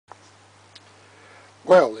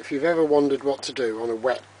Well, if you've ever wondered what to do on a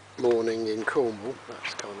wet morning in Cornwall,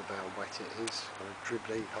 that's kind of how wet it is, kind of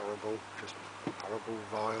dribbly, horrible, just horrible,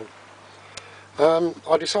 vile.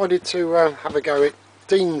 I decided to have a go at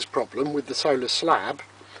Dean's problem with the solar slab,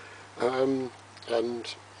 and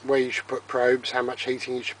where you should put probes, how much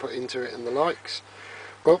heating you should put into it and the likes.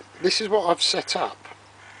 Well, this is what I've set up.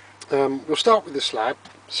 We'll start with the slab.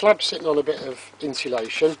 Slab's sitting on a bit of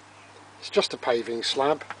insulation. It's just a paving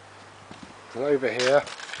slab. And over here,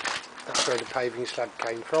 that's where the paving slab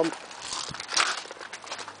came from.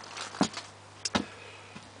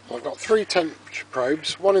 I've got 3 temperature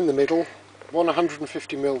probes, one in the middle, one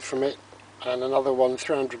 150mm from it, and another one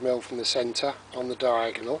 300mm from the centre on the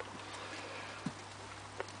diagonal.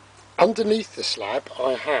 Underneath the slab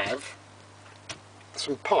I have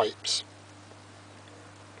some pipes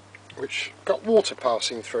which got water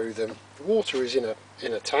passing through them. The water is in a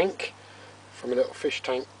tank from a little fish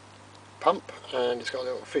tank pump, and it's got a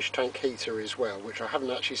little fish tank heater as well, which I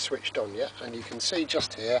haven't actually switched on yet, and you can see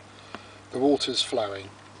just here the water's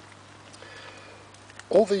flowing.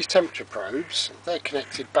 All these temperature probes, they're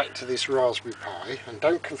connected back to this Raspberry Pi, and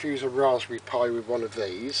don't confuse a Raspberry Pi with one of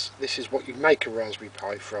these. This is what you make a Raspberry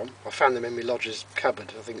Pi from. I found them in my lodger's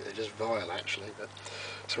cupboard. I think they're just vile actually, but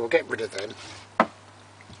so we'll get rid of them.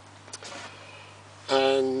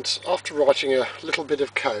 And after writing a little bit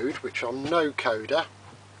of code, which I'm no coder,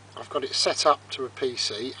 I've got it set up to a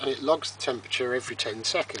PC and it logs the temperature every 10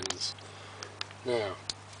 seconds. Now,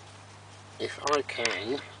 if I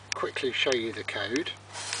can quickly show you the code,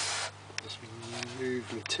 just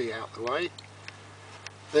move my tea out the way.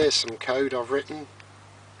 There's some code I've written.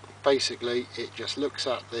 Basically it just looks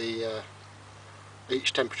at the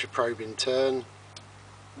each temperature probe in turn,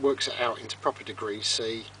 works it out into proper degrees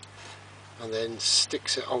C, and then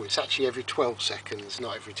sticks it, it's actually every 12 seconds,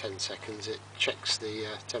 not every 10 seconds, it checks the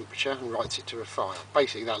temperature and writes it to a file.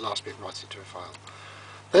 Basically that last bit writes it to a file.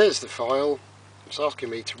 There's the file. It's asking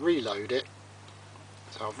me to reload it,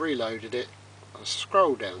 so I've reloaded it. I'll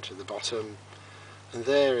scroll down to the bottom and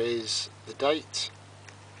there is the date.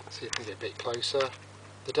 Let's see if we can get a bit closer.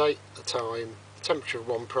 The date, the time, the temperature of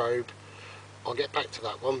one probe. I'll get back to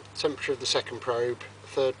that one. Temperature of the second probe,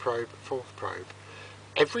 third probe, fourth probe.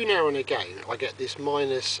 Every now and again I get this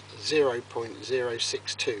minus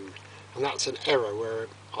 0.062, and that's an error where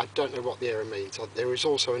I don't know what the error means. There is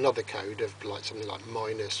also another code of something like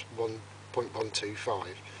minus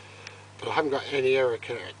 1.125, but I haven't got any error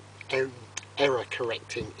correcting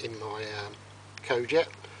in my code yet,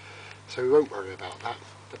 so we won't worry about that.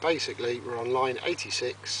 But basically we're on line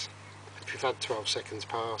 86. If you've had 12 seconds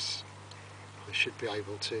pass, I should be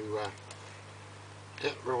able to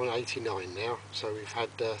yeah, we're on 89 now, so we've had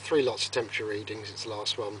 3 lots of temperature readings since the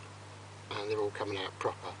last one, and they're all coming out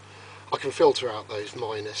proper. I can filter out those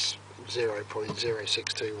minus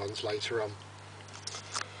 0.062 ones later on.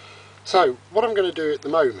 So what I'm going to do at the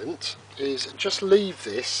moment is just leave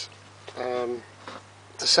this to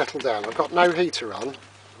settle down. I've got no heater on,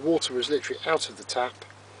 water was literally out of the tap,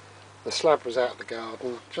 the slab was out of the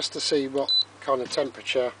garden, just to see what kind of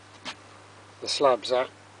temperature the slab's at.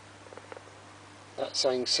 That's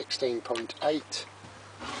saying 16.8,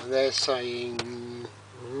 and they're saying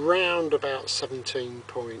round about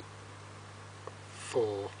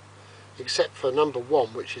 17.4, except for number 1,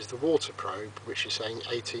 which is the water probe, which is saying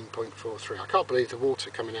 18.43. I can't believe the water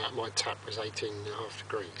coming out of my tap was 18.5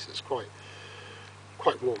 degrees. It's quite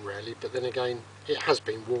warm really, but then again it has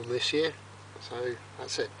been warm this year, so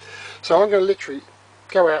that's it. So I'm going to literally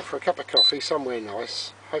go out for a cup of coffee somewhere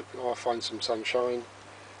nice, hope I'll find some sunshine,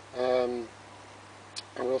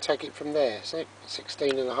 and we'll take it from there. So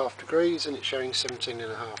 16.5 degrees and it's showing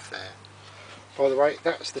 17.5 there. By the way,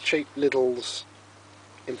 that's the cheap Lidl's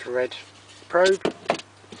infrared probe.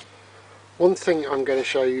 One thing I'm going to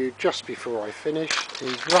show you just before I finish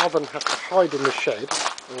is, rather than have to hide in the shed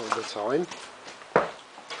all the time,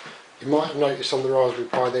 you might have noticed on the Raspberry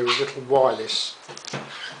Pi there was a little wireless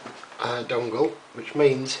dongle, which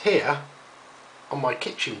means here on my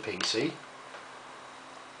kitchen PC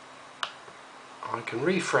I can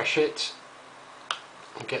refresh it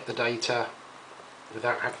and get the data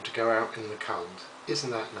without having to go out in the cold.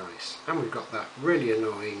 Isn't that nice? And we've got that really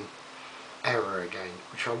annoying error again,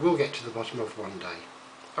 which I will get to the bottom of one day.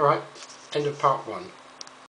 Alright, end of part 1.